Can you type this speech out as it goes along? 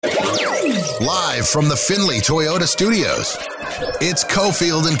Live from the Findlay Toyota Studios, it's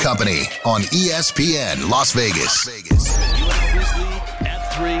Cofield and Company on ESPN Las Vegas. UNLV's lead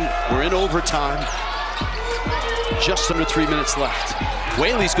at 3. We're in overtime. Just under 3 minutes left.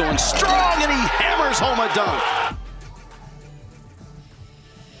 Whaley's going strong, and he hammers home a dunk.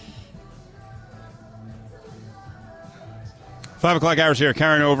 Five o'clock hours here,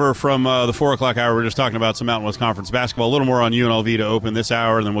 carrying over from the 4 o'clock hour. We're just talking about some Mountain West Conference basketball. A little more on UNLV to open this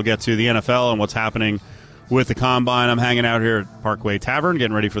hour, and then we'll get to the NFL and what's happening with the Combine. I'm hanging out here at Parkway Tavern,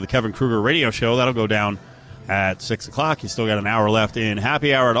 getting ready for the Kevin Kruger radio show. That'll go down at 6 o'clock. You still got an hour left in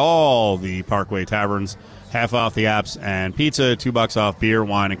happy hour at all the Parkway Taverns. Half off the apps and pizza, $2 off beer,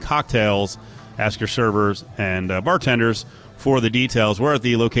 wine, and cocktails. Ask your servers and bartenders for the details. We're at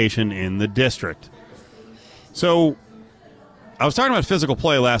the location in the district. So I was talking about physical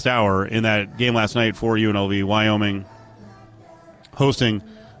play last hour in that game last night for UNLV, Wyoming hosting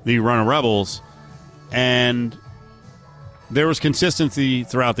the Runner Rebels, and there was consistency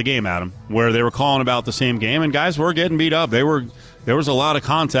throughout the game, Adam, where they were calling about the same game, and guys were getting beat up. There was a lot of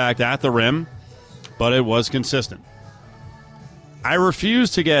contact at the rim, but it was consistent. I refuse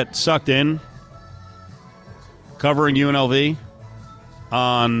to get sucked in covering UNLV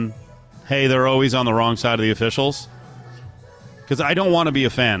on, hey, they're always on the wrong side of the officials, because I don't want to be a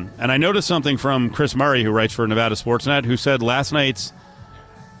fan. And I noticed something from Chris Murray, who writes for Nevada Sportsnet, who said last night's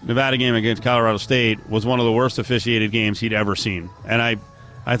Nevada game against Colorado State was one of the worst officiated games he'd ever seen. And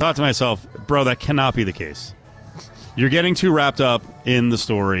I thought to myself, bro, that cannot be the case. You're getting too wrapped up in the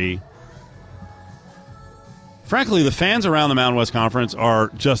story. Frankly, the fans around the Mountain West Conference are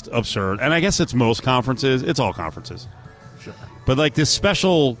just absurd. And I guess it's most conferences. It's all conferences. Sure. But like this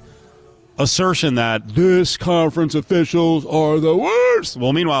special assertion that this conference officials are the worst.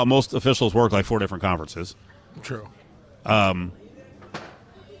 Well, meanwhile, most officials work like 4 different conferences. True.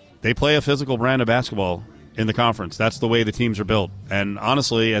 They play a physical brand of basketball in the conference. That's the way the teams are built. And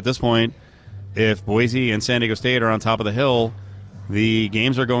honestly, at this point, if Boise and San Diego State are on top of the hill, the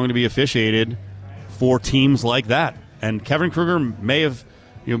games are going to be officiated for teams like that. And Kevin Kruger may have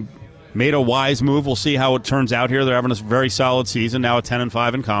made a wise move. We'll see how it turns out here. They're having a very solid season, now at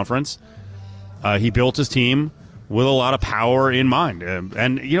 10-5 in conference. He built his team with a lot of power in mind.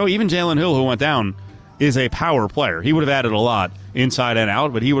 And even Jalen Hill, who went down, is a power player. He would have added a lot inside and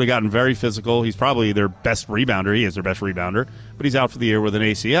out, but he would have gotten very physical. He's probably their best rebounder. He is their best rebounder, but he's out for the year with an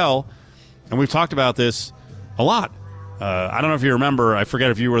ACL. And we've talked about this a lot. I don't know if you remember. I forget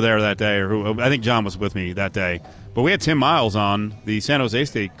if you were there that day or who. I think John was with me that day. But we had Tim Miles on, the San Jose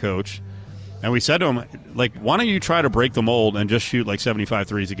State coach, and we said to him, like, why don't you try to break the mold and just shoot like 75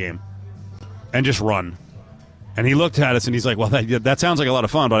 threes a game and just run? And he looked at us and he's like, well, that sounds like a lot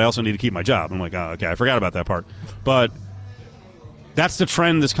of fun, but I also need to keep my job. I'm like, oh, okay, I forgot about that part. But that's the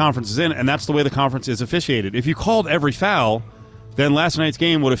trend this conference is in, and that's the way the conference is officiated. If you called every foul, then last night's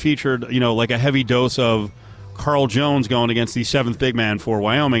game would have featured, like a heavy dose of Carl Jones going against the 7th big man for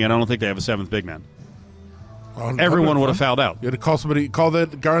Wyoming, and I don't think they have a 7th big man. Everyone would have fouled out. You had to call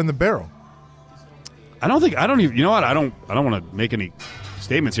that guy in the barrel. I don't want to make any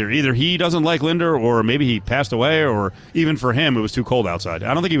statements here. Either he doesn't like Linder, or maybe he passed away, or even for him, it was too cold outside.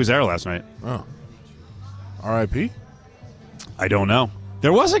 I don't think he was there last night. Oh. R.I.P.? I don't know.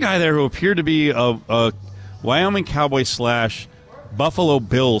 There was a guy there who appeared to be a Wyoming Cowboy / Buffalo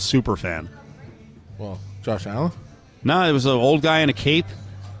Bills super fan. Well, Josh Allen? No, it was an old guy in a cape,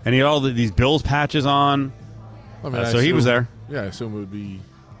 and he had all these Bills patches on. So he was there. Yeah, I assume it would be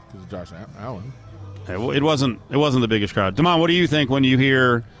because of Josh Allen. It wasn't the biggest crowd. Damon, what do you think when you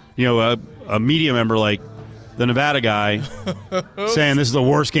hear a media member like the Nevada guy saying this is the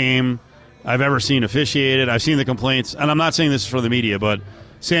worst game I've ever seen officiated? I've seen the complaints, and I'm not saying this is for the media, but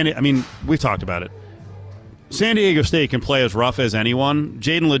we've talked about it. San Diego State can play as rough as anyone.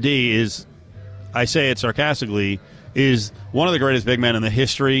 Jaden Ledee is, I say it sarcastically, is one of the greatest big men in the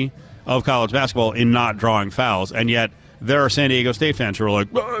history of college basketball in not drawing fouls, and yet there are San Diego State fans who are like,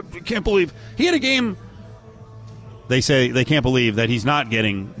 oh, I can't believe he had a game. They say they can't believe that he's not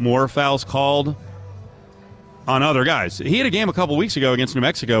getting more fouls called on other guys. He had a game a couple weeks ago against New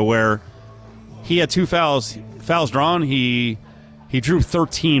Mexico where he had 2 fouls drawn. He drew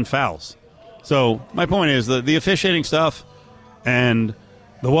 13 fouls. So my point is the officiating stuff and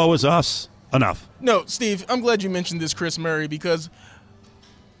the woe is us, enough. No, Steve, I'm glad you mentioned this Chris Murray, because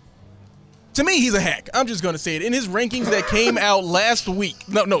to me, he's a hack. I'm just going to say it. In his rankings that came out last week,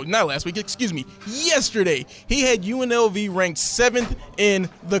 no, not last week, excuse me, yesterday, he had UNLV ranked 7th in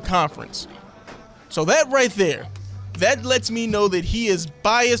the conference. So that right there, that lets me know that he is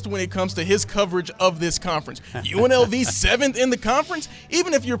biased when it comes to his coverage of this conference. UNLV 7th in the conference,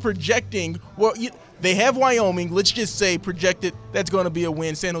 even if you're projecting, they have Wyoming. Let's just say projected that's going to be a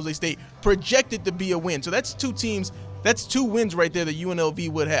win. San Jose State projected to be a win. So that's 2 teams. That's 2 wins right there that UNLV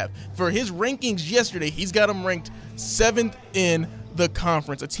would have. For his rankings yesterday, he's got them ranked 7th in the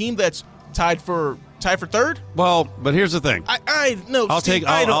conference. A team that's tied for 3rd? Well, but here's the thing. No, I'll Steve, take.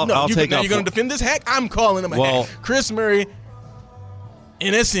 I'll take. Now you're going to defend this hack? I'm calling him a hack. Chris Murray,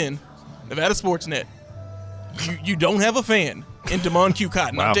 NSN, Nevada Sportsnet. You don't have a fan in Damon Q.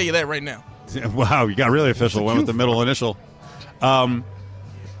 Cotton. Wow. I'll tell you that right now. Wow, you got really official. Went with the middle initial.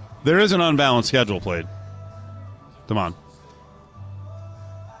 There is an unbalanced schedule played. Damon.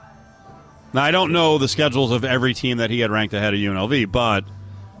 Now, I don't know the schedules of every team that he had ranked ahead of UNLV, but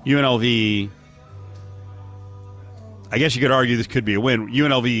UNLV, I guess you could argue this could be a win.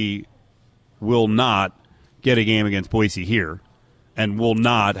 UNLV will not get a game against Boise here and will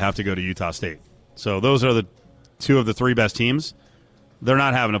not have to go to Utah State. So those are the 2 of the 3 best teams. They're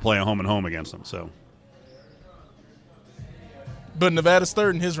not having to play a home and home against them. So, but Nevada's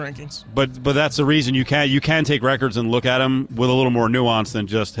 3rd in his rankings. But that's the reason you can take records and look at them with a little more nuance than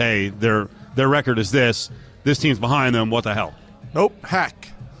just, hey, their record is this team's behind them, what the hell? Nope, hack.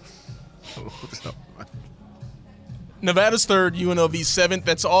 Nevada's 3rd, UNLV 7th.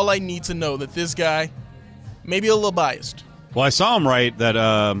 That's all I need to know, that this guy may be a little biased. Well, I saw him right that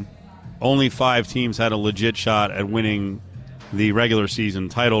only 5 teams had a legit shot at winning the regular season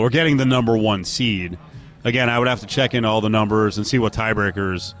title or getting the number 1 seed. Again, I would have to check in all the numbers and see what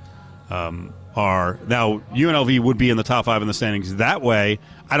tiebreakers are. Now, UNLV would be in the top 5 in the standings that way.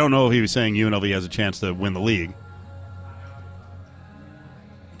 I don't know if he was saying UNLV has a chance to win the league.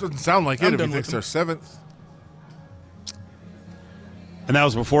 Doesn't sound like it if he thinks they're 7th. And that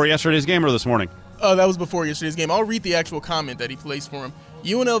was before yesterday's game or this morning? That was before yesterday's game. I'll read the actual comment that he placed for him.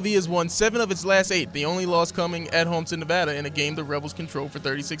 UNLV has won 7 of its last 8, the only loss coming at home to Nevada in a game the Rebels controlled for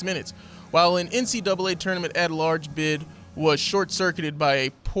 36 minutes. While an NCAA tournament at-large bid was short-circuited by a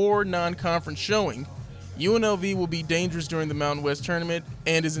poor non-conference showing, UNLV will be dangerous during the Mountain West tournament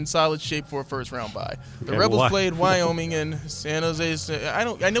and is in solid shape for a first-round bye. The Rebels played Wyoming and San Jose. I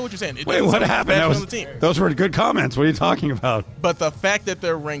know what you're saying. Wait, what happened? Those were good comments. What are you talking about? But the fact that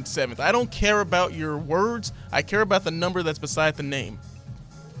they're ranked 7th, I don't care about your words. I care about the number that's beside the name.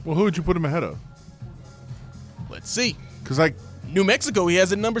 Well, who would you put him ahead of? Let's see. Because New Mexico, he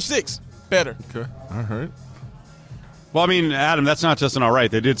has at number 6. Better. Okay. All right. Well, I mean, Adam, that's not just an all right.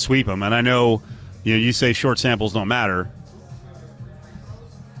 They did sweep them, and I know you say short samples don't matter.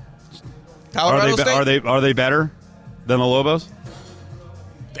 Colorado State? Are they better than the Lobos?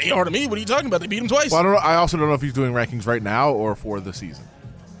 They are to me. What are you talking about? They beat them twice. Well, I don't know. I also don't know if he's doing rankings right now or for the season.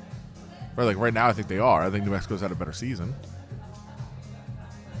 Or right now, I think they are. I think New Mexico's had a better season.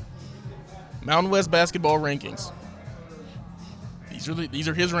 Mountain West basketball rankings. These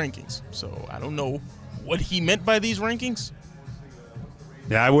are his rankings. So I don't know what he meant by these rankings.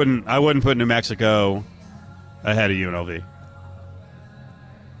 Yeah, I wouldn't put New Mexico ahead of UNLV.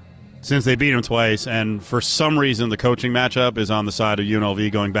 Since they beat them twice, and for some reason the coaching matchup is on the side of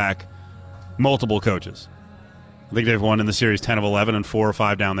UNLV going back multiple coaches. I think they've won in the series 10 of 11 and 4 or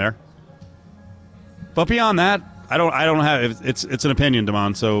 5 down there. But beyond that, I don't have it's an opinion,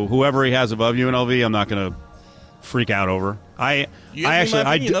 Damon. So whoever he has above UNLV, I'm not going to freak out over. I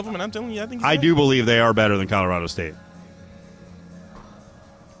do believe they are better than Colorado State.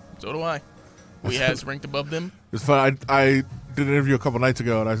 So do I. We has ranked above them. It's fun. I did an interview a couple nights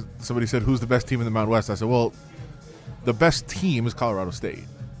ago, and somebody said, "Who's the best team in the Mountain West?" I said, "Well, the best team is Colorado State.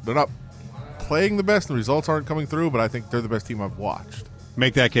 They're not playing the best, and the results aren't coming through, but I think they're the best team I've watched."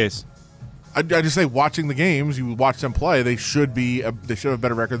 Make that case. I just say, watching the games, you watch them play. They should have a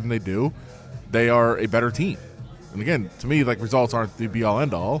better record than they do. They are a better team. And again, to me, results aren't the be all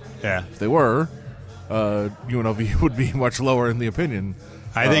end all. Yeah, if they were, UNLV would be much lower in the opinion.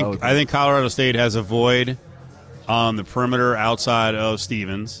 I think Colorado State has a void on the perimeter outside of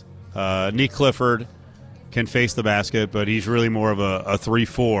Stevens. Nick Clifford can face the basket, but he's really more of a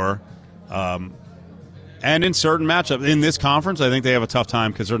 3-4. And in certain matchups, in this conference, I think they have a tough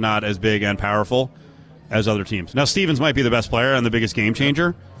time because they're not as big and powerful as other teams. Now, Stevens might be the best player and the biggest game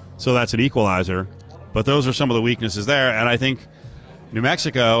changer, so that's an equalizer. But those are some of the weaknesses there, and I think New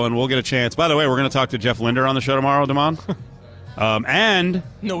Mexico, and we'll get a chance. By the way, we're going to talk to Jeff Linder on the show tomorrow, Damon. And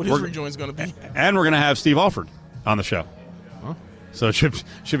know what his rejoin's going to be. And we're going to have Steve Alford on the show. Huh? So it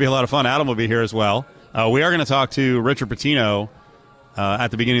should be a lot of fun. Adam will be here as well. We are going to talk to Richard Pitino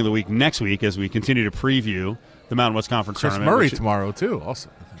at the beginning of the week next week as we continue to preview the Mountain West Conference Chris tournament. Murray tomorrow, too, also.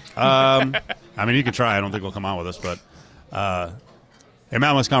 I mean, you can try. I don't think he'll come on with us, but In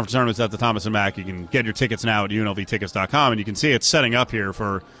Mountain West Conference tournaments at the Thomas and Mack, you can get your tickets now at unlvtickets.com, and you can see it's setting up here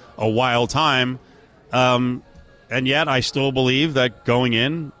for a wild time. And yet I still believe that going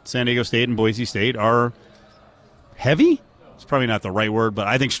in, San Diego State and Boise State are heavy. It's probably not the right word, but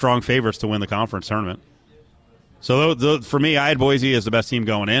I think strong favorites to win the conference tournament. So for me, I had Boise as the best team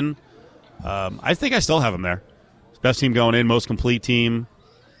going in. I think I still have them there. Best team going in, most complete team.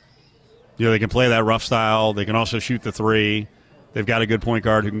 They can play that rough style. They can also shoot the three. They've got a good point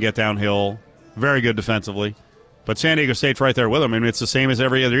guard who can get downhill. Very good defensively. But San Diego State's right there with them. I mean, it's the same as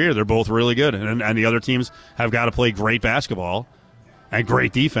every other year. They're both really good. And the other teams have got to play great basketball and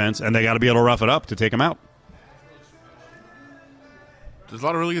great defense, and they got to be able to rough it up to take them out. There's a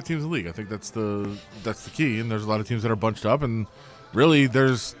lot of really good teams in the league. I think that's the key, and there's a lot of teams that are bunched up. And really,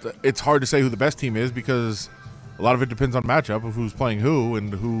 it's hard to say who the best team is because a lot of it depends on matchup of who's playing who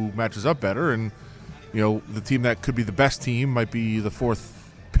and who matches up better. And the team that could be the best team might be the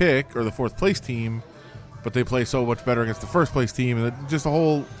fourth pick or the fourth place team, but they play so much better against the first place team, and it's a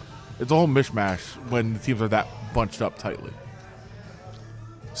whole mishmash when the teams are that bunched up tightly.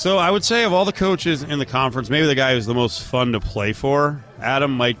 So I would say of all the coaches in the conference, maybe the guy who's the most fun to play for,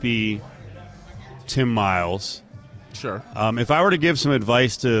 Adam, might be Tim Miles. Sure. If I were to give some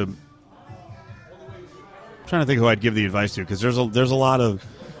advice to, I'm trying to think who I'd give the advice to, because there's a lot of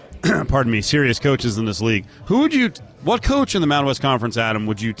pardon me, serious coaches in this league. What coach in the Mountain West Conference, Adam,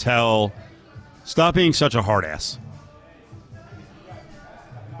 would you tell, stop being such a hard ass?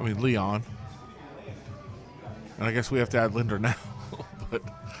 I mean, Leon. And I guess we have to add Linder now. But,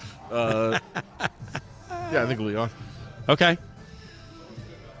 yeah, I think Leon. Okay.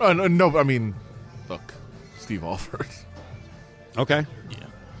 No, I mean, look, Steve Alford. Okay. Yeah.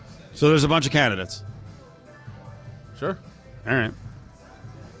 So there's a bunch of candidates. Sure. All right.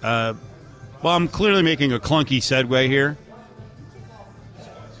 Well, I'm clearly making a clunky segue here.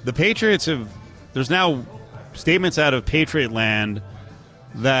 The Patriots there's now statements out of Patriot land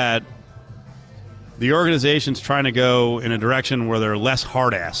that the organization's trying to go in a direction where they're less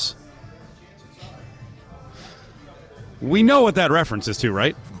hard-ass. We know what that reference is to,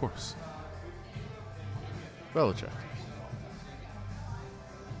 right? Of course. Belichick.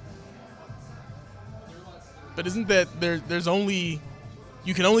 But isn't that there's only...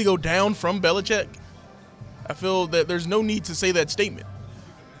 You can only go down from Belichick? I feel that there's no need to say that statement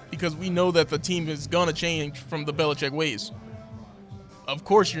because we know that the team is going to change from the Belichick ways. Of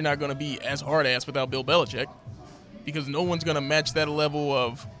course you're not going to be as hard-ass without Bill Belichick because no one's going to match that level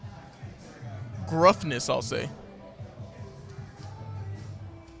of gruffness, I'll say.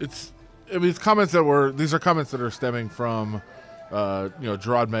 These are comments that are stemming from,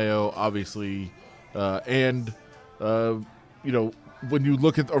 Gerard Mayo, obviously, and, when you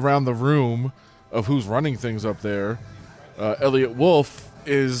look at around the room of who's running things up there, Elliot Wolf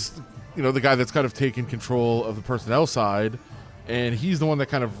is, the guy that's kind of taken control of the personnel side, and he's the one that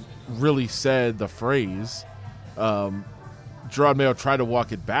kind of really said the phrase. Gerard Mayo tried to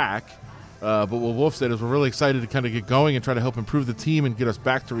walk it back, but what Wolf said is we're really excited to kind of get going and try to help improve the team and get us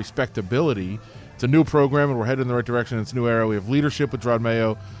back to respectability. It's a new program, and we're headed in the right direction. It's a new era. We have leadership with Gerard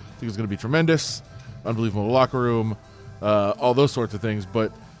Mayo. I think it's going to be tremendous, unbelievable locker room. All those sorts of things,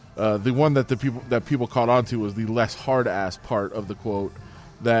 but the one that people caught on to was the less hard-ass part of the quote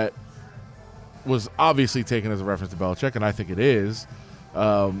that was obviously taken as a reference to Belichick, and I think it is.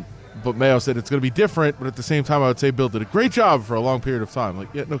 But Mayo said it's going to be different, but at the same time, I would say Bill did a great job for a long period of time. Like,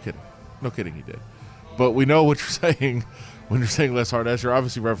 yeah, no kidding, he did. But we know what you're saying when you're saying less hard-ass. You're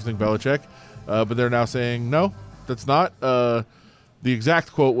obviously referencing Belichick, but they're now saying, no, that's not. The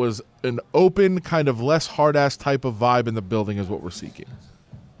exact quote was, an open, kind of less hard-ass type of vibe in the building is what we're seeking.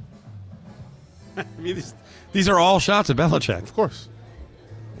 I mean, these are all shots at Belichick. Of course.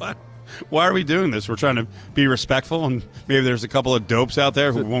 What? Why are we doing this? We're trying to be respectful, and maybe there's a couple of dopes out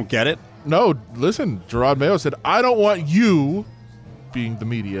there who won't get it? No, listen, Gerard Mayo said, I don't want you, being the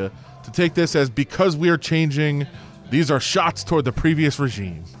media, to take this as because we are changing, these are shots toward the previous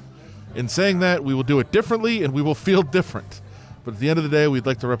regime. In saying that, we will do it differently, and we will feel different. But at the end of the day, we'd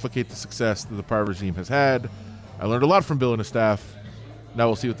like to replicate the success that the prior regime has had. I learned a lot from Bill and his staff. Now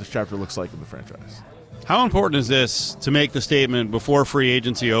we'll see what this chapter looks like in the franchise. How important is this to make the statement before free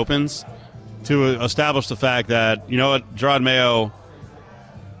agency opens to establish the fact that, Gerard Mayo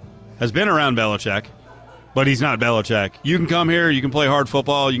has been around Belichick, but he's not Belichick. You can come here, you can play hard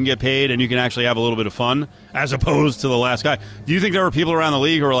football, you can get paid, and you can actually have a little bit of fun, as opposed to the last guy. Do you think there were people around the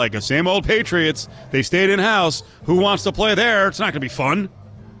league who are like, the same old Patriots, they stayed in-house, who wants to play there? It's not going to be fun.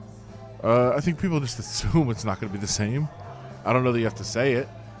 I think people just assume it's not going to be the same. I don't know that you have to say it.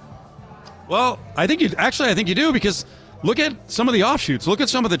 Well, I think you do, because look at some of the offshoots. Look at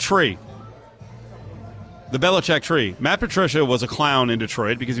some of the tree. The Belichick tree. Matt Patricia was a clown in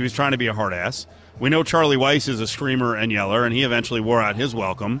Detroit because he was trying to be a hard ass. We know Charlie Weiss is a screamer and yeller, and he eventually wore out his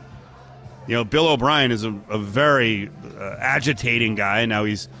welcome. You know, Bill O'Brien is a very agitating guy. Now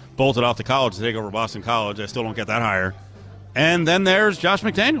he's bolted off to college to take over Boston College. I still don't get that hire. And then there's Josh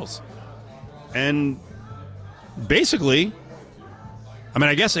McDaniels. And basically, I mean,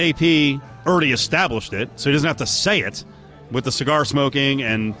 I guess AP already established it, so he doesn't have to say it with the cigar smoking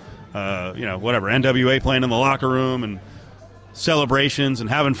and, whatever, NWA playing in the locker room and celebrations and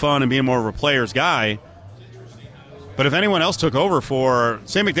having fun and being more of a player's guy. But if anyone else took over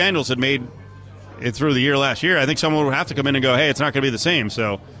say McDaniels had made it through the year last year, I think someone would have to come in and go, hey, it's not going to be the same.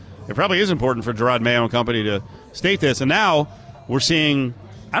 So it probably is important for Gerard Mayo and company to state this. And now we're seeing,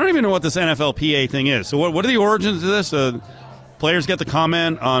 I don't even know what this NFLPA thing is. So what are the origins of this? Players get to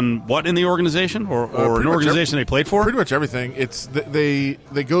comment on what in the organization or an organization they played for? Pretty much everything. It's they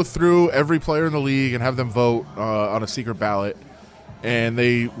go through every player in the league and have them vote on a secret ballot. And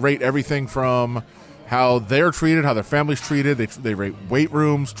they rate everything from how they're treated, how their family's treated. They rate weight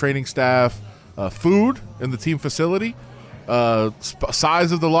rooms, training staff, food in the team facility,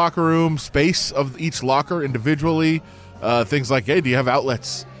 size of the locker room, space of each locker individually, things like, hey, do you have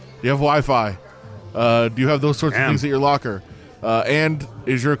outlets? Do you have Wi-Fi? Do you have those sorts of things at your locker? And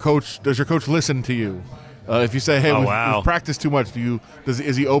does your coach listen to you? If you say, hey, we've practiced too much,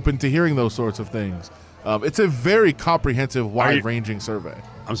 is he open to hearing those sorts of things? It's a very comprehensive, wide-ranging survey.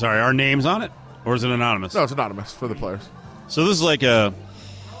 I'm sorry, are names on it? Or is it anonymous? No, it's anonymous for the players. So this is like a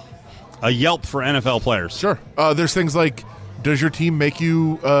Yelp for NFL players. Sure. There's things like, does your team make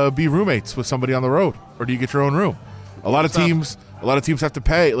you be roommates with somebody on the road? Or do you get your own room? A lot of teams have to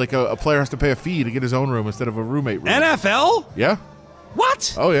pay, like a player has to pay a fee to get his own room instead of a roommate room. NFL? Yeah.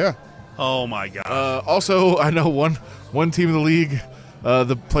 What? Oh, yeah. Oh, my God. Also, I know one team in the league,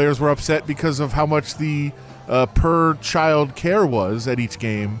 the players were upset because of how much the per-child care was at each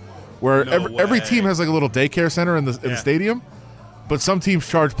game, where every team has like a little daycare center in the stadium, but some teams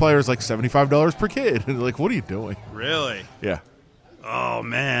charge players like $75 per kid. And they're like, what are you doing? Really? Yeah. Oh,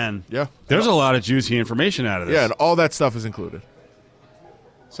 man. Yeah. There's a lot of juicy information out of this. Yeah, and all that stuff is included.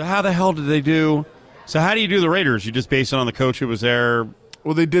 So how the hell did they do? So how do you do the Raiders? You just base it on the coach who was there?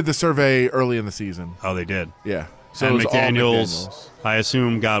 Well, they did the survey early in the season. Oh, they did? Yeah. So and it was McDaniels, all McDaniels, I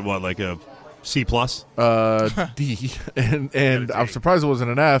assume, got what, like a C+? D. And I'm surprised it wasn't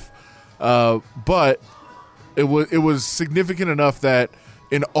an F. But it was significant enough that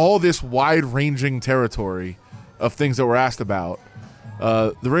in all this wide-ranging territory of things that were asked about,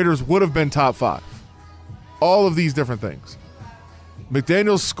 the Raiders would have been top 5. All of these different things.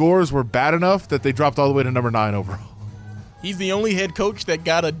 McDaniel's scores were bad enough that they dropped all the way to number 9 overall. He's the only head coach that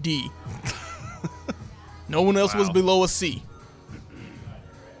got a D. No one else was below a C.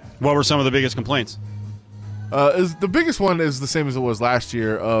 What were some of the biggest complaints? The biggest one is the same as it was last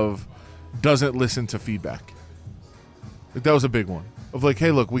year of doesn't listen to feedback. Like, that was a big one. Of like,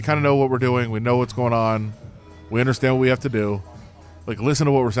 hey, look, we kind of know what we're doing. We know what's going on. We understand what we have to do. Like, listen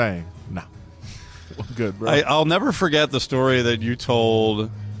to what we're saying. No. Good, bro. I'll never forget the story that you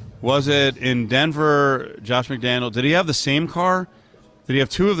told. Was it in Denver, Josh McDaniel? Did he have the same car? Did he have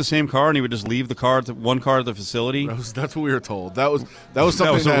 2 of the same car, and he would just leave one car at the facility? That's what we were told. That was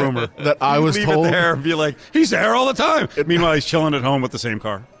something a rumor that I was leave told. It there and be like, he's there all the time. Meanwhile, he's chilling at home with the same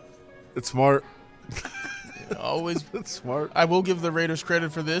car. It's smart. Always. It's smart. I will give the Raiders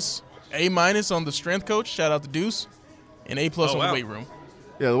credit for this. A- on the strength coach. Shout out to Deuce. And A+ on the weight room.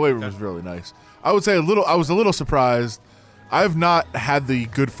 Yeah, the weight room was really nice. I would say I was a little surprised. I have not had the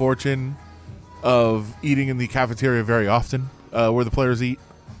good fortune of eating in the cafeteria very often, where the players eat.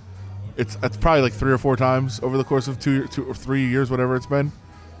 It's probably like 3 or 4 times over the course of 2 or 3 years, whatever it's been.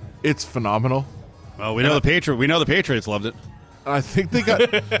 It's phenomenal. Well, we know the Patriots loved it. I think they got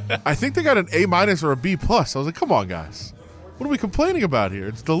an A- or a B+. I was like, come on, guys. What are we complaining about here?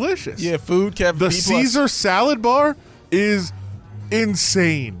 It's delicious. Yeah, food, The B+. Caesar salad bar is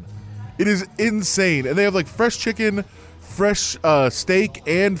insane. It is insane. And they have like fresh chicken, fresh steak,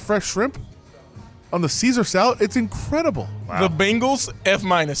 and fresh shrimp on the Caesar salad. It's incredible. Wow. The Bengals,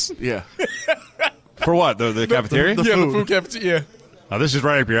 F-. Yeah. For what? The cafeteria? The yeah, food. the food cafeteria. Oh, this is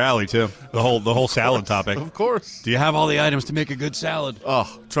right up your alley too. The whole salad topic. Of course. Do you have all the items to make a good salad?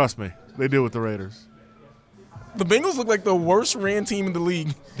 Oh, trust me. They do with the Raiders. The Bengals look like the worst ran team in the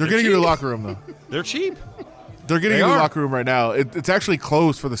league. They're getting you to the locker room, though. They're cheap. They're getting you to the locker room right now. It's actually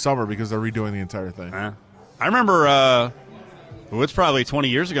closed for the summer because they're redoing the entire thing. I remember, it's probably 20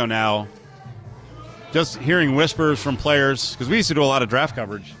 years ago now, just hearing whispers from players, because we used to do a lot of draft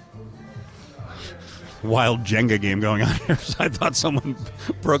coverage. wild Jenga game going on here. So I thought someone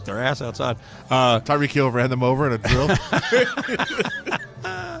broke their ass outside. Tyreek Hill ran them over in a drill.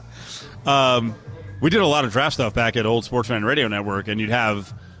 We did a lot of draft stuff back at Old Sportsman Radio Network, and you'd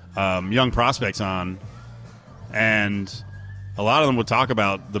have young prospects on, and a lot of them would talk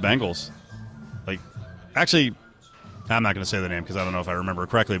about the Bengals. Like, actually, I'm not going to say the name because I don't know if I remember it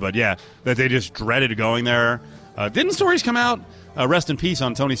correctly, but yeah, that they just dreaded going there. Didn't stories come out? Rest in peace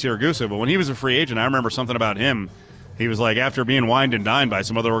on Tony Siragusa, but when he was a free agent, I remember something about him. He was like, after being wined and dined by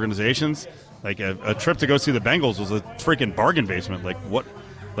some other organizations, like a trip to go see the Bengals was a freaking bargain basement. Like, what?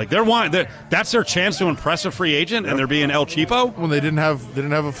 Like that's their chance to impress a free agent, and they're being El Cheapo. When they didn't have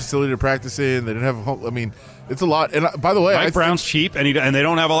a facility to practice in, they didn't have a home. I mean, it's a lot. And by the way, Mike Brown's cheap, and they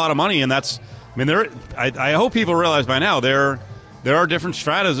don't have a lot of money, and that's. I mean, I hope people realize by now there are different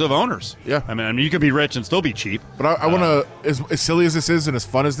stratas of owners. Yeah, I mean, you could be rich and still be cheap. But I want to, as silly as this is and as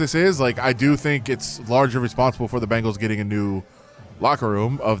fun as this is, like I do think it's largely responsible for the Bengals getting a new locker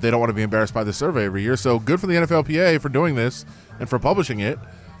room. Of they don't want to be embarrassed by the survey every year. So good for the NFLPA for doing this and for publishing it.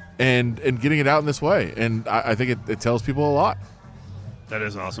 And getting it out in this way. And I think it tells people a lot. That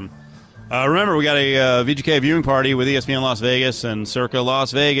is awesome. Remember, we got a VGK viewing party with ESPN Las Vegas and Circa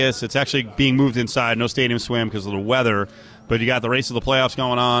Las Vegas. It's actually being moved inside. No stadium swim because of the weather. But you got the race of the playoffs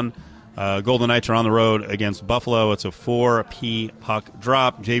going on. Golden Knights are on the road against Buffalo. It's a 4P puck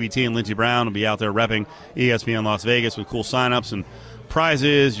drop. JVT and Lindsey Brown will be out there repping ESPN Las Vegas with cool signups and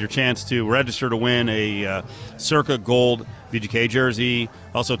prizes, your chance to register to win a Circa Gold VGK jersey,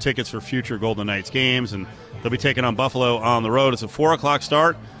 also tickets for future Golden Knights games, and they'll be taking on Buffalo on the road. It's a 4 o'clock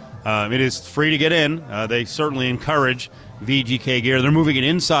start. It is free to get in. They certainly encourage VGK gear. They're moving it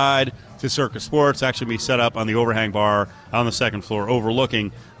inside to Circa Sports, actually be set up on the overhang bar on the second floor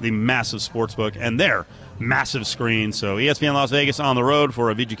overlooking the massive sports book and their massive screen. So ESPN Las Vegas on the road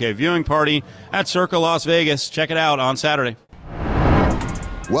for a VGK viewing party at Circa Las Vegas. Check it out on Saturday.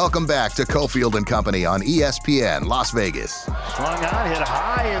 Welcome back to Cofield and Company on ESPN Las Vegas. Swung on, hit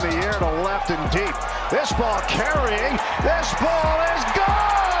high in the air to left and deep. This ball carrying. This ball is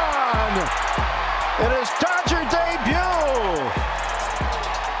gone. It is Dodger debut.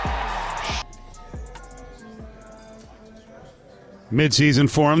 Midseason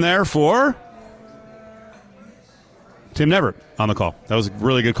form there for Tim Neverett on the call. That was a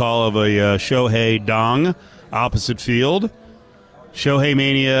really good call of a Shohei Dong opposite field. Shohei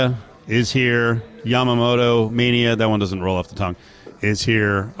Mania is here. Yamamoto Mania, that one doesn't roll off the tongue, is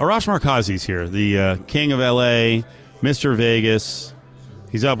here. Arash Markazi's here, the king of L.A., Mr. Vegas.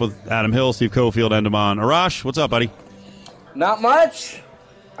 He's up with Adam Hill, Steve Cofield, and Damon. Arash, what's up, buddy? Not much.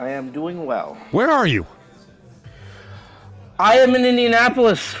 I am doing well. Where are you? I am in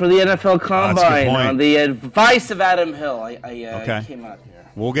Indianapolis for the NFL Combine on the advice of Adam Hill. I came out here.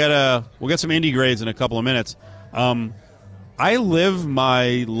 We'll get some Indy grades in a couple of minutes. I live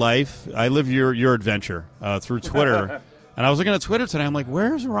my life. I live your adventure through Twitter, and I was looking at Twitter today. I'm like,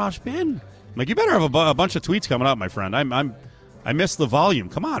 "Where's Arash been?" I'm like, "You better have a bunch of tweets coming up, my friend." I missed the volume.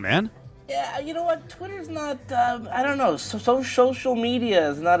 Come on, man. Yeah, you know what? Twitter's not. I don't know. Social media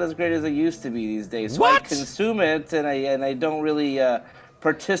is not as great as it used to be these days. So What? I consume it, and I don't really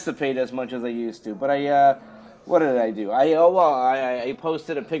participate as much as I used to. But what did I do? I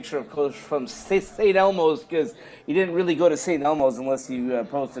posted a picture of Coach from St. Elmo's because you didn't really go to St. Elmo's unless you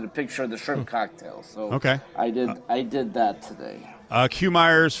posted a picture of the shrimp cocktail. So Okay. I did that today. Q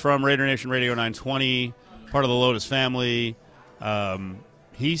Myers from Raider Nation Radio 920, part of the Lotus family.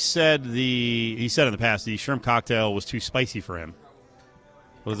 He said in the past the shrimp cocktail was too spicy for him.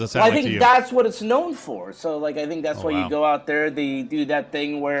 What does that sound I like to think you? that's what it's known for. So, I think that's why wow. you go out there. They do that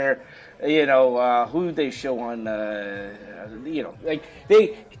thing where, who they show on,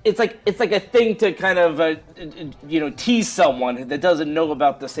 it's like a thing to kind of, tease someone that doesn't know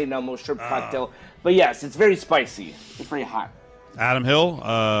about the St. Elmo shrimp cocktail. But yes, it's very spicy. It's very hot. Adam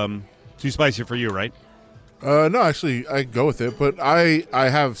Hill, too spicy for you, right? No, actually, I go with it. But I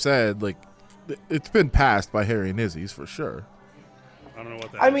have said, it's been passed by Harry and Izzy's for sure. I don't know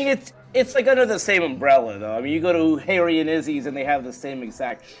what that I is. mean, it's like under the same umbrella, though. I mean, you go to Harry and Izzy's and they have the same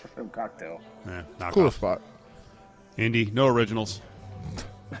exact shrimp cocktail. Knock Cool off. spot. Indy, no originals.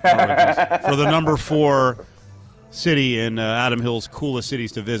 No originals. For the number 4 city in Adam Hill's coolest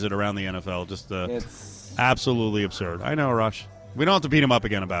cities to visit around the NFL. Just It's absolutely absurd. I know, Rush. We don't have to beat him up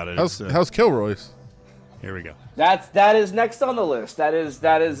again about it. How's Kilroy's? Here we go. that is next on the list. That is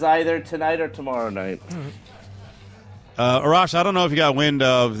either tonight or tomorrow night. Arash, I don't know if you got wind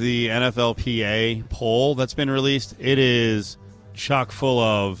of the NFLPA poll that's been released. It is chock full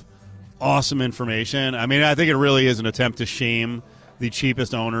of awesome information. I mean, I think it really is an attempt to shame the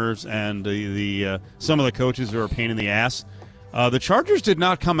cheapest owners and the some of the coaches who are a pain in the ass. The Chargers did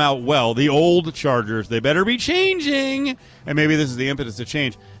not come out well. The old Chargers, they better be changing, and maybe this is the impetus to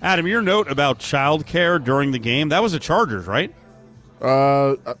change. Adam, your note about childcare during the game, that was the Chargers, right?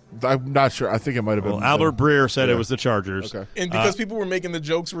 I'm not sure. I think it might have been. Well, Albert Breer said it was the Chargers. Okay. And because people were making the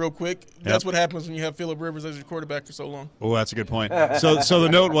jokes real quick, that's what happens when you have Phillip Rivers as your quarterback for so long. Oh, that's a good point. So the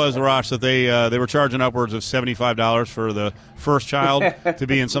note was, Arash, that they were charging upwards of $75 for the first child to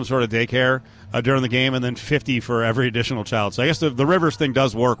be in some sort of daycare during the game, and then $50 for every additional child. So I guess the Rivers thing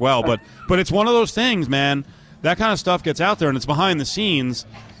does work well, but it's one of those things, man. That kind of stuff gets out there, and it's behind the scenes.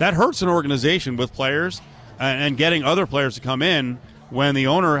 That hurts an organization with players and getting other players to come in when the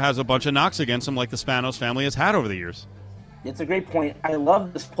owner has a bunch of knocks against him like the Spanos family has had over the years. It's a great point. I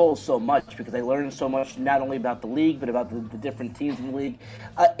love this poll so much because I learned so much not only about the league but about the different teams in the league.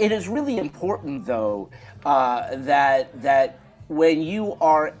 It is really important, though, that when you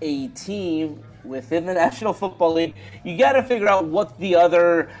are a team within the National Football League, you got to figure out what the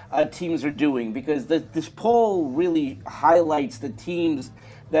other teams are doing, because this poll really highlights the teams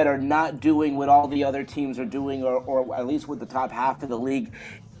that are not doing what all the other teams are doing, or at least with the top half of the league.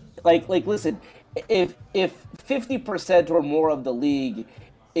 Like listen, if 50% or more of the league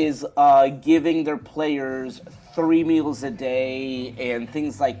is giving their players 3 meals a day and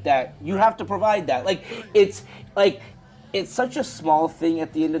things like that, you have to provide that. It's such a small thing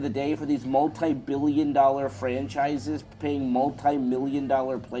at the end of the day for these multi-billion-dollar franchises paying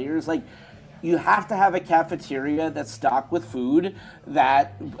multi-million-dollar players. You have to have a cafeteria that's stocked with food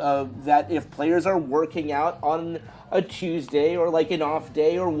that if players are working out on a Tuesday or an off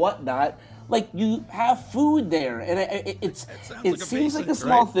day or whatnot, you have food there, and it seems like a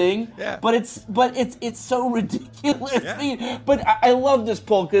small thing, but it's so ridiculous. Yeah. But I love this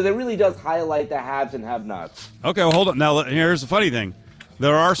poll because it really does highlight the haves and have-nots. Okay, well, hold on. Now, here's the funny thing.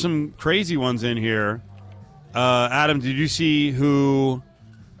 There are some crazy ones in here. Adam, did you see who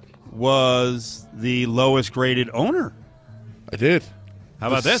was the lowest graded owner? I did. How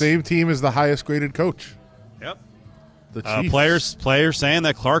about this? Same team as the highest graded coach. Yep. The Chiefs. Players saying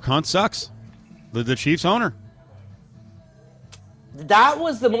that Clark Hunt sucks. The Chiefs owner. That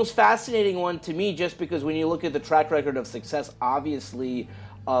was the most fascinating one to me, just because when you look at the track record of success, obviously,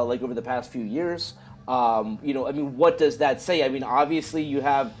 over the past few years, what does that say? I mean, obviously you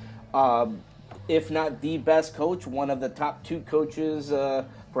have, if not the best coach, one of the top 2 coaches,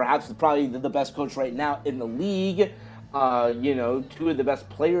 perhaps probably the best coach right now in the league, 2 of the best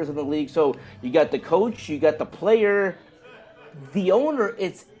players in the league. So you got the coach, you got the player, the owner.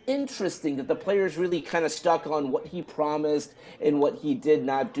 It's interesting that the players really kind of stuck on what he promised and what he did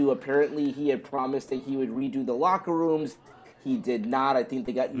not do. Apparently, he had promised that he would redo the locker rooms. He did not. I think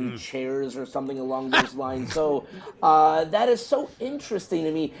they got new chairs or something along those lines. So that is so interesting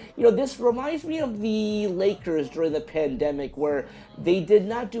to me. This reminds me of the Lakers during the pandemic, where they did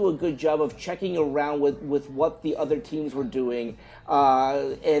not do a good job of checking around with what the other teams were doing.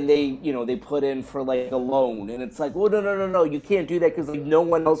 And they put in for a loan. And it's like, well, no, you can't do that because no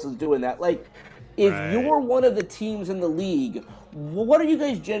one else is doing that. If you're one of the teams in the league, what are you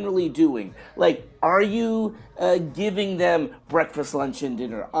guys generally doing? Are you giving them breakfast, lunch, and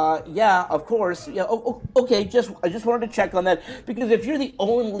dinner? Yeah, of course. Yeah, okay. I just wanted to check on that, because if you're the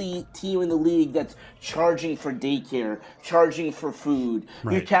only team in the league that's charging for daycare, charging for food,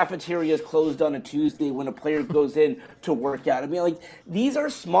 your cafeteria is closed on a Tuesday when a player goes in to work out. I mean, these are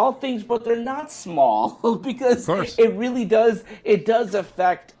small things, but they're not small because it really does. It does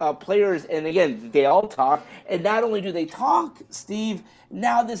affect players, and again, they all talk, and not only do they talk, Steve,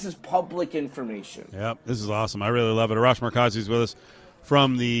 now this is public information. Yep, this is awesome. I really love it. Arash Markazi is with us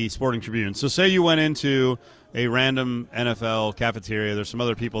from the Sporting Tribune. So say you went into a random NFL cafeteria. There's some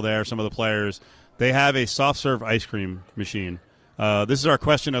other people there, some of the players. They have a soft-serve ice cream machine. This is our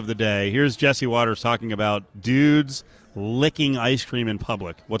question of the day. Here's Jesse Waters talking about dudes licking ice cream in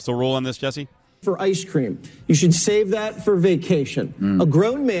public. What's the rule on this, Jesse? For ice cream. You should save that for vacation. A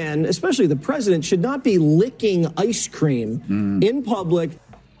grown man, especially the president, should not be licking ice cream in public.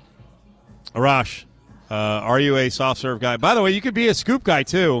 Arash, are you a soft serve guy? By the way, you could be a scoop guy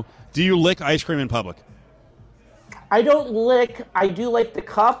too. Do you lick ice cream in public? I don't lick. I do like the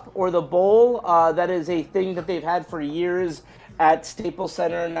cup or the bowl. That is a thing that they've had for years at Staples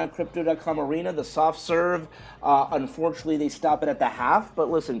Center and at Crypto.com Arena, the soft serve. Unfortunately, they stop it at the half. But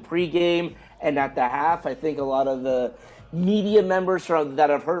listen, pregame and at the half, I think a lot of the media members that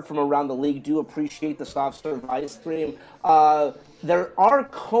I've heard from around the league do appreciate the soft serve ice cream. There are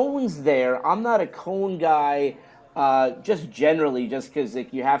cones there. I'm not a cone guy, just generally, just because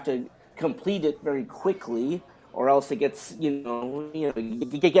you have to complete it very quickly. or else it gets,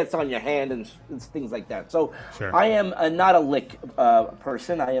 it gets on your hand and things like that. So Sure. I am not a lick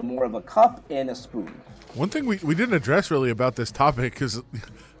person. I am more of a cup and a spoon. One thing we didn't address really about this topic, because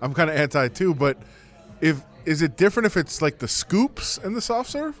I'm kind of anti too, but is it different if it's like the scoops and the soft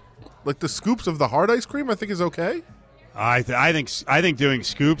serve? Like the scoops of the hard ice cream, I think is okay. I think doing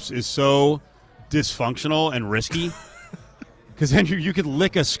scoops is so dysfunctional and risky. Because then you could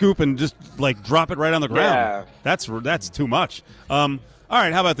lick a scoop and just like drop it right on the ground. Yeah. That's too much. All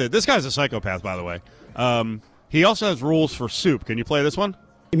right, how about this? This guy's a psychopath, by the way. He also has rules for soup. Can you play this one?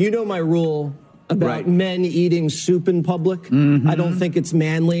 You know my rule about men eating soup in public. Mm-hmm. I don't think it's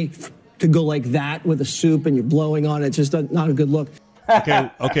manly to go like that with a soup and you're blowing on it. It's just not a good look.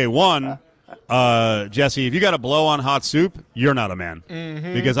 Okay. One, Jesse, if you got to blow on hot soup, you're not a man.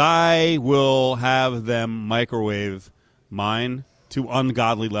 Mm-hmm. Because I will have them microwave mine to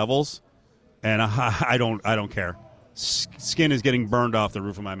ungodly levels, and I don't care. Skin is getting burned off the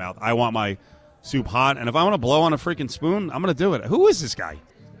roof of my mouth. I want my soup hot, and if I want to blow on a freaking spoon, I'm going to do it. Who is this guy?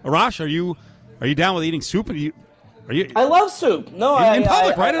 Arash, are you down with eating soup? Are you? I love soup. No, in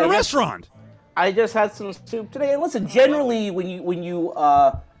public, right? In a restaurant. I just had some soup today. And listen, generally, when you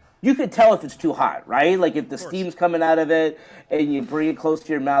you could tell if it's too hot, right? Like if the steam's coming out of it, and you bring it close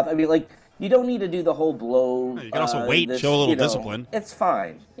to your mouth. I mean, like. You don't need to do the whole blow. You can also wait and show a little discipline. It's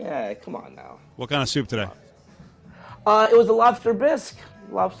fine. Yeah, come on now. What kind of soup today? It was a lobster bisque.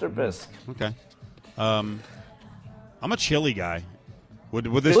 Lobster bisque. Okay. I'm a chili guy. Would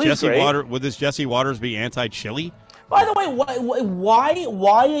this Jesse Waters be anti-chili? By the way,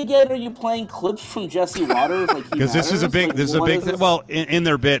 why again are you playing clips from Jesse Waters? Because this is a big thing. Well, in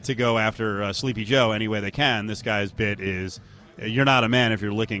their bit to go after Sleepy Joe any way they can, this guy's bit is. You're not a man if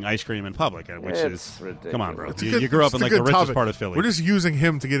you're licking ice cream in public, which is ridiculous. Come on, bro. You grew up in like the richest topic. Part of Philly. We're just using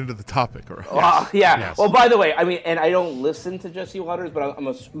him to get into the topic, right? Yeah. Yes. Well, by the way, I mean, and I don't listen to Jesse Waters, but I'm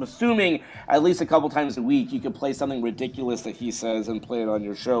assuming at least a couple times a week you could play something ridiculous that he says and play it on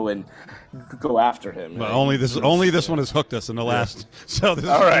your show and go after him. Well, only this one has hooked us in the last. So this is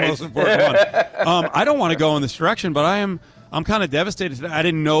the most important one. I don't want to go in this direction, but I'm kind of devastated today. I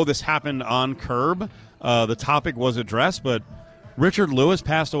didn't know this happened on Curb. The topic was addressed, but. Richard Lewis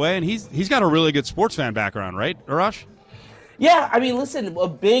passed away, and he's got a really good sports fan background, right, Arash? Yeah, I mean, listen, a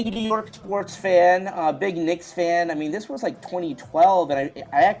big New York sports fan, a big Knicks fan. I mean, this was like 2012, and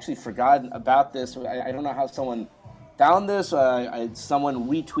I actually forgot about this. I don't know how someone found this. Someone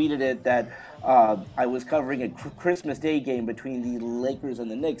retweeted it that I was covering a Christmas Day game between the Lakers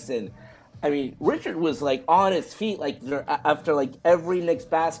and the Knicks, and I mean, Richard was like on his feet like after like every Knicks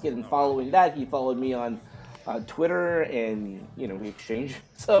basket, and following that, he followed me on Twitter, and we exchanged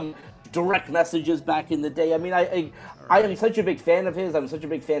some direct messages back in the day. I mean, I am such a big fan of his. I'm such a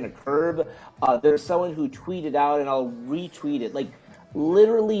big fan of Curb. There's someone who tweeted out, and I'll retweet it, like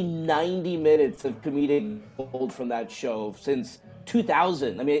literally 90 minutes of comedic gold from that show since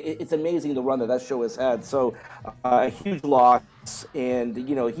 2000. I mean, it's amazing the run that show has had. So a huge loss, and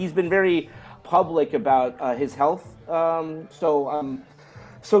he's been very public about his health.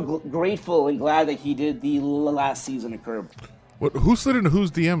 So grateful and glad that he did the last season of Curb. Who slid into whose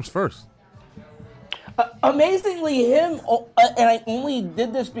DMs first? Amazingly, him. And I only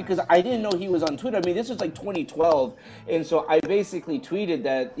did this because I didn't know he was on Twitter. I mean, this was like 2012, and so I basically tweeted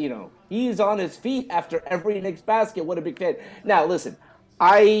that he's on his feet after every Knicks basket. What a big fan! Now, listen,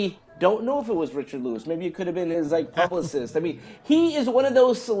 I don't know if it was Richard Lewis. Maybe it could have been his publicist. I mean, he is one of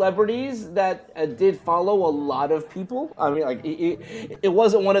those celebrities that did follow a lot of people. I mean, like it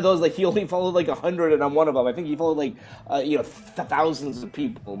wasn't one of those like he only followed like 100 and I'm one of them. I think he followed like thousands of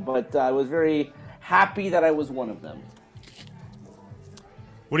people. But I was very happy that I was one of them.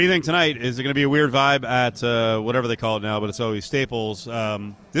 What do you think tonight? Is it going to be a weird vibe at whatever they call it now, but it's always Staples?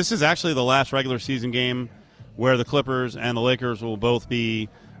 This is actually the last regular season game where the Clippers and the Lakers will both be.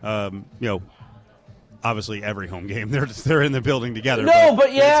 Obviously every home game they're in the building together. No,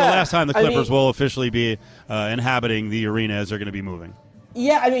 but yeah, it's the last time the Clippers will officially be inhabiting the arena as they're going to be moving.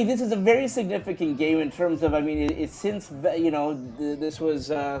 Yeah, I mean, this is a very significant game in terms of, I mean, it's since, this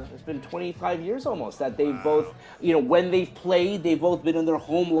was, it's been 25 years almost that they've both, when they've played, they've both been in their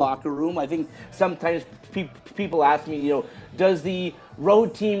home locker room. I think sometimes people ask me, does the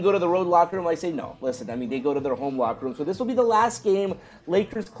road team go to the road locker room? I say, no, listen, I mean, they go to their home locker room. So this will be the last game,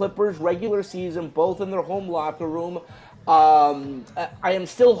 Lakers, Clippers, regular season, both in their home locker room. I am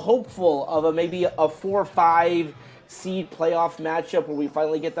still hopeful of maybe a 4-5 seed playoff matchup where we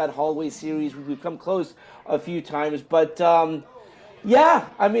finally get that hallway series. We've come close a few times, but yeah,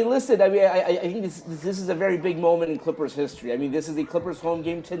 I mean, listen, I mean, I think this is a very big moment in Clippers history. I mean, this is the Clippers home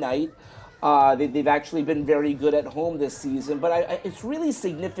game tonight. They've actually been very good at home this season, but it's really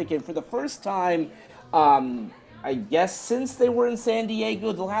significant. For the first time, I guess since they were in San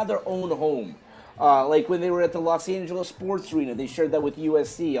Diego, they'll have their own home. Like when they were at the Los Angeles Sports Arena, they shared that with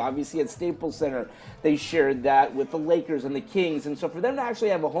USC. Obviously at Staples Center, they shared that with the Lakers and the Kings. And so for them to actually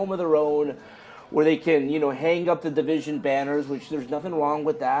have a home of their own where they can, hang up the division banners, which there's nothing wrong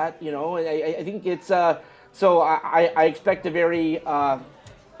with that, and I think it's so I expect a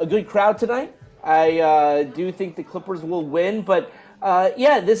good crowd tonight. I do think the Clippers will win, but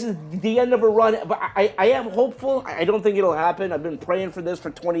this is the end of a run. But I am hopeful. I don't think it'll happen. I've been praying for this for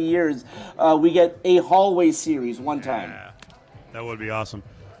 20 years. We get a hallway series one time. Yeah, that would be awesome.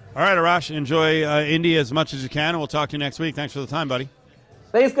 All right, Arash, enjoy Indy as much as you can, and we'll talk to you next week. Thanks for the time, buddy.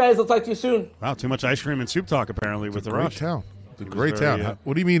 Thanks, guys. I'll talk to you soon. Wow, too much ice cream and soup talk apparently with Arash. Great town. It's a great town.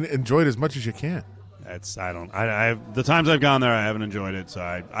 What do you mean enjoy it as much as you can? The times I've gone there, I haven't enjoyed it. So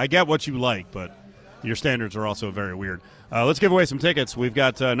I get what you like, but your standards are also very weird. Let's give away some tickets. We've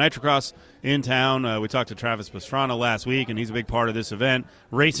got Nitrocross in town. We talked to Travis Pastrana last week, and he's a big part of this event.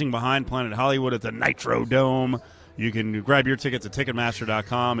 Racing behind Planet Hollywood at the Nitro Dome. You can grab your tickets at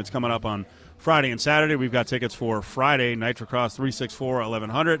Ticketmaster.com. It's coming up on Friday and Saturday. We've got tickets for Friday, Nitrocross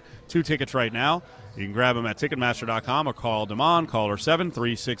 364-1100. 2 tickets right now. You can grab them at Ticketmaster.com or call Damon, caller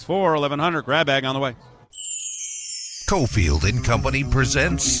 7-364-1100. Grab bag on the way. Cofield and Company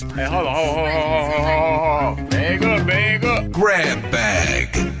presents Hey, hold on. Bag up. Grab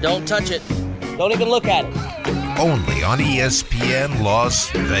Bag. Don't touch it. Don't even look at it. Only on ESPN Las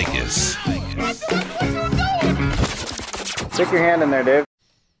Vegas. Stick your hand in there, Dave.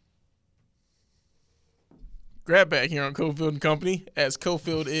 Grab bag here on Cofield and Company, as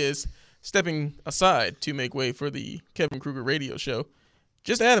Cofield is stepping aside to make way for the Kevin Kruger radio show.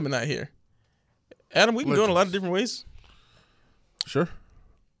 Just Adam and I here. Adam, we can go in a lot of different ways. Sure.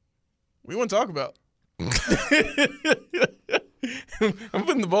 We want to talk about. I'm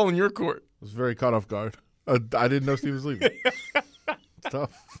putting the ball in your court. I was very caught off guard. I didn't know Steve was leaving.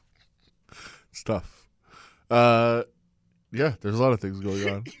 It's tough. Yeah, there's a lot of things going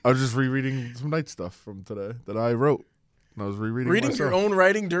on. I was just rereading some night stuff from today that I wrote. And I was rereading myself. Your own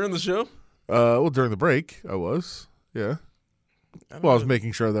writing during the show? Well, during the break, I was. Yeah. I was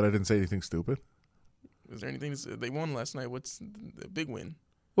making sure that I didn't say anything stupid. Was there anything they won last night? What's the big win?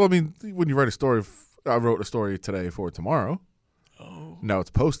 Well, I mean, when you write a story, I wrote a story today for tomorrow. Oh. Now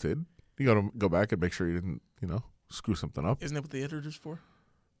it's posted. You got to go back and make sure you didn't, screw something up. Isn't that what the editor's for?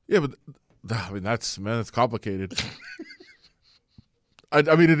 Yeah, but I mean, that's complicated.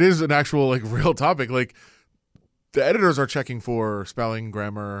 I mean, it is an actual real topic. Like the editors are checking for spelling,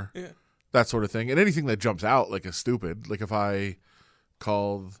 grammar, that sort of thing, and anything that jumps out is stupid. Like if I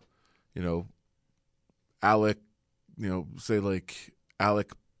called, Alec, say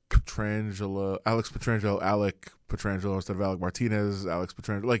Alex Petrangelo instead of Alec Martinez, Alex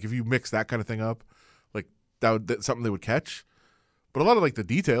Petrangelo. If you mix that kind of thing up, that's something they would catch. But a lot of the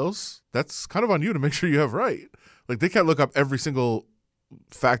details, that's kind of on you to make sure you have right. They can't look up every single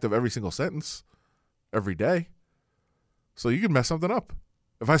fact of every single sentence every day. So you can mess something up.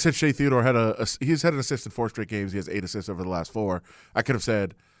 If I said Shea Theodore he's had an assist in 4 straight games, he has 8 assists over the last 4, I could have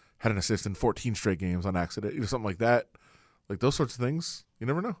said had an assist in 14 straight games on accident, something like that. Those sorts of things, you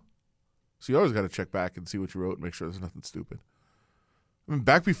never know. So you always got to check back and see what you wrote and make sure there's nothing stupid. I mean,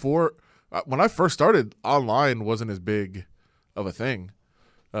 back before, when I first started, online wasn't as big of a thing.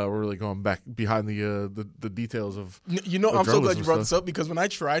 We're really going back behind the details of I'm so glad you brought this up, because when I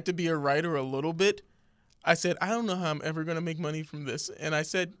tried to be a writer a little bit, I said, I don't know how I'm ever going to make money from this. And I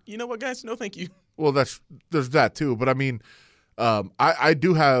said, you know what, guys? No, thank you. Well, there's that too. But I mean, I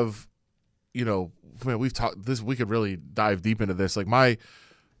do have, we've talked this. We could really dive deep into this. My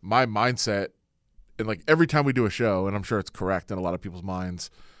mindset, and every time we do a show, and I'm sure it's correct in a lot of people's minds,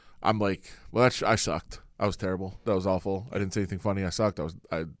 I'm like, well, I sucked. I was terrible. That was awful. I didn't say anything funny. I sucked. That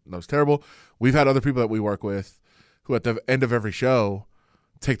was terrible. We've had other people that we work with who at the end of every show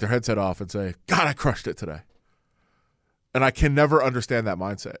take their headset off and say, God, I crushed it today. And I can never understand that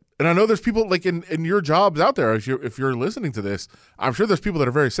mindset. And I know there's people in your jobs out there, if you're listening to this, I'm sure there's people that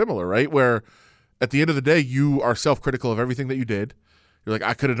are very similar, right? Where at the end of the day, you are self-critical of everything that you did. You're like,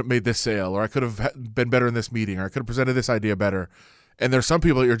 I could have made this sale, or I could have been better in this meeting, or I could have presented this idea better. And there's some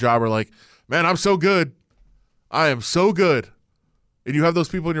people at your job who are like, man, I'm so good. I am so good. And you have those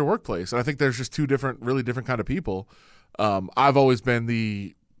people in your workplace. And I think there's just two really different kind of people. I've always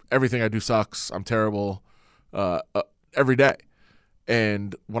been everything I do sucks. I'm terrible every day.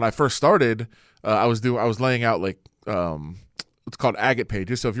 And when I first started, I was laying out it's called agate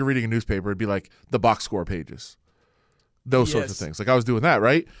pages. So if you're reading a newspaper, it'd be the box score pages. Those sorts of things. Like I was doing that,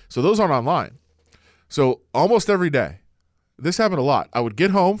 right? So those aren't online. So almost every day, this happened a lot. I would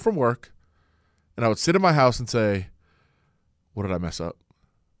get home from work and I would sit in my house and say, what did I mess up?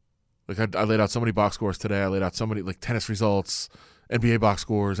 Like I laid out so many box scores today. I laid out so many like tennis results, NBA box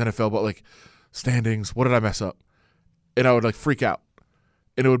scores, NFL, but like standings. What did I mess up? And I would like freak out.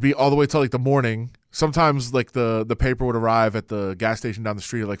 And it would be all the way till like the morning. Sometimes like the paper would arrive at the gas station down the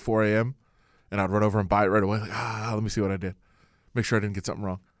street at like 4 a.m. and I'd run over and buy it right away. Like, let me see what I did. Make sure I didn't get something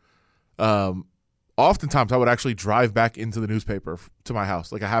wrong. Oftentimes I would actually drive back into the newspaper to my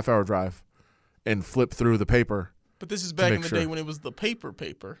house, like a half-hour drive, and flip through the paper. But this is back in the day when it was the paper.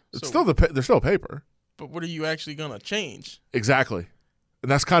 It's still there's still paper. But what are you actually going to change? Exactly.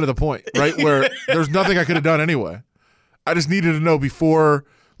 And that's kind of the point, right? Where there's nothing I could have done anyway. I just needed to know before,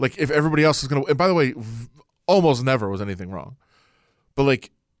 like, if everybody else was going to – and by the way, almost never was anything wrong. But, like,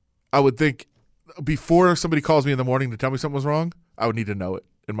 I would think before somebody calls me in the morning to tell me something was wrong, I would need to know it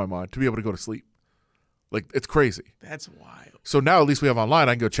in my mind to be able to go to sleep. Like, it's crazy. That's wild. So now at least we have online.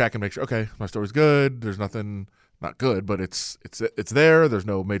 I can go check and make sure, okay, my story's good. There's nothing – not good, but it's there. There's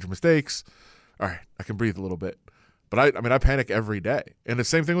no major mistakes. All right, I can breathe a little bit. But I panic every day. And the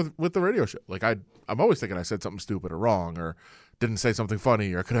same thing with the radio show. Like I'm always thinking I said something stupid or wrong or didn't say something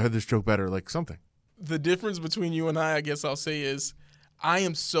funny or could have had this joke better, like something. The difference between you and I guess I'll say, is I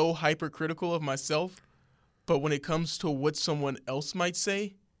am so hypercritical of myself, but when it comes to what someone else might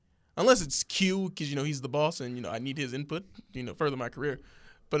say, unless it's Q, because, he's the boss and, I need his input, further my career.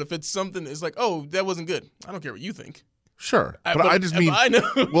 But if it's something, it's like, oh, that wasn't good. I don't care what you think. Sure, but I just mean, I know.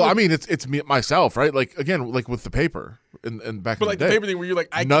 Well, I mean, it's me myself, right? Like again, like with the paper and back in the day, the paper thing where you're like,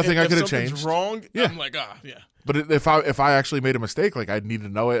 nothing I could have changed. changed. Wrong. Yeah. I'm like, yeah. But if I actually made a mistake, like I needed to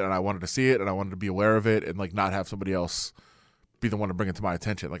know it and I wanted to see it and I wanted to be aware of it and like not have somebody else be the one to bring it to my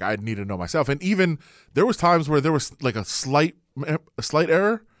attention. Like I needed to know myself. And even there was times where there was like a slight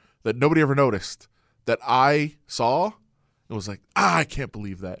error that nobody ever noticed that I saw. It was like, I can't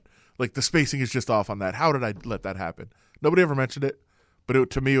believe that. Like the spacing is just off on that. How did I let that happen? Nobody ever mentioned it,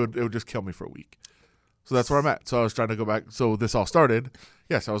 but to me, it would just kill me for a week. So that's where I'm at. So I was trying to go back. So this all started.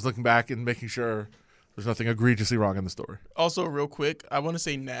 Yes, I was looking back and making sure there's nothing egregiously wrong in the story. Also, real quick, I want to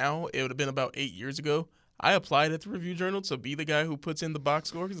say now, it would have been about 8 years ago, I applied at the Review Journal to be the guy who puts in the box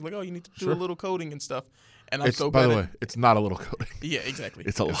score because like, oh, you need to do a little coding and stuff. And I'm so glad. By the way, it's not a little coding. Yeah, exactly.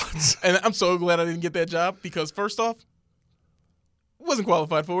 It's a lot. And I'm so glad I didn't get that job because first off, wasn't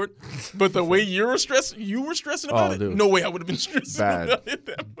qualified for it, but the way you were stressing about it, dude. No way I would have been stressing about it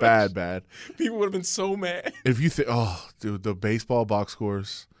that much. Bad. People would have been so mad. If you think, dude, the baseball box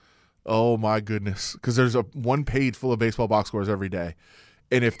scores, oh my goodness, because there's one page full of baseball box scores every day,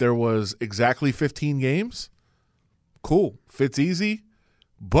 and if there was exactly 15 games, cool, fits easy,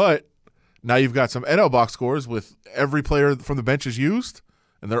 but now you've got some NL box scores with every player from the bench is used,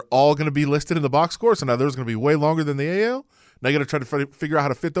 and they're all going to be listed in the box score, so now there's going to be way longer than the AL. Now you got to try to figure out how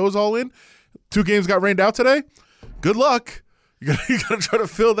to fit those all in. 2 games got rained out today. Good luck. You got to try to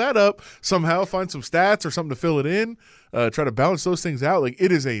fill that up somehow, find some stats or something to fill it in, try to balance those things out. Like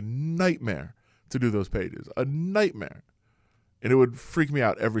it is a nightmare to do those pages, a nightmare. And it would freak me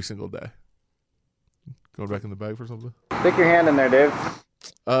out every single day. Going back in the bag for something? Stick your hand in there, Dave.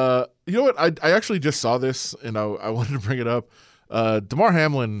 You know what? I actually just saw this, and I wanted to bring it up. DeMar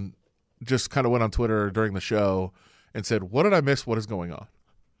Hamlin just kind of went on Twitter during the show and said, what did I miss? What is going on?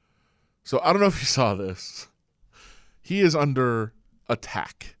 So I don't know if you saw this. He is under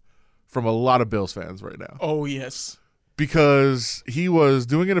attack from a lot of Bills fans right now. Oh, yes. Because he was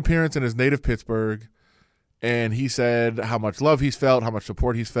doing an appearance in his native Pittsburgh, and he said how much love he's felt, how much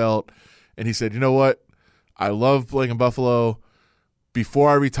support he's felt. And he said, you know what? I love playing in Buffalo. Before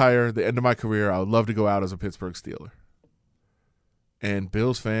I retire, the end of my career, I would love to go out as a Pittsburgh Steeler. And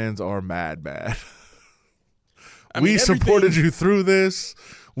Bills fans are mad. We supported you through this.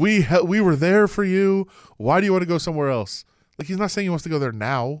 We were there for you. Why do you want to go somewhere else? Like, he's not saying he wants to go there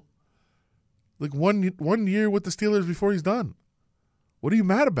now. Like, one year with the Steelers before he's done. What are you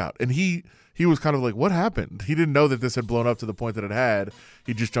mad about? And he was kind of like, what happened? He didn't know that this had blown up to the point that it had.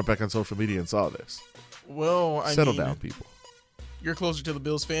 He just jumped back on social media and saw this. Well, Settle down, people. You're closer to the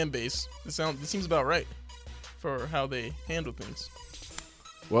Bills fan base. This seems about right for how they handle things.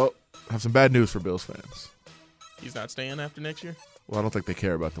 Well, I have some bad news for Bills fans. He's not staying after next year? Well, I don't think they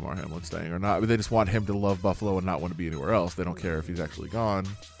care about DeMar Hamlin staying or not. I mean, they just want him to love Buffalo and not want to be anywhere else. They don't care if he's actually gone.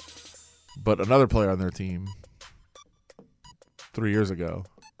 But another player on their team 3 years ago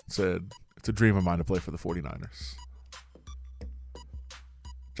said, it's a dream of mine to play for the 49ers.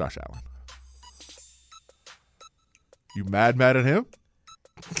 Josh Allen. You mad at him?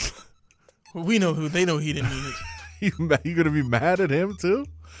 Well, they know he didn't mean it. You going to be mad at him too?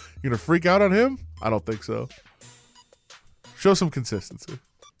 You going to freak out on him? I don't think so. Show some consistency.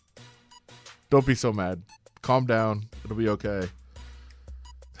 Don't be so mad. Calm down. It'll be okay.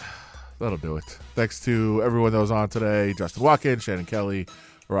 That'll do it. Thanks to everyone that was on today. Justin Watkins, Shannon Kelly,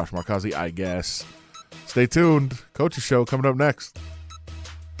 Arash Markazi, I guess. Stay tuned. Coach's Show coming up next.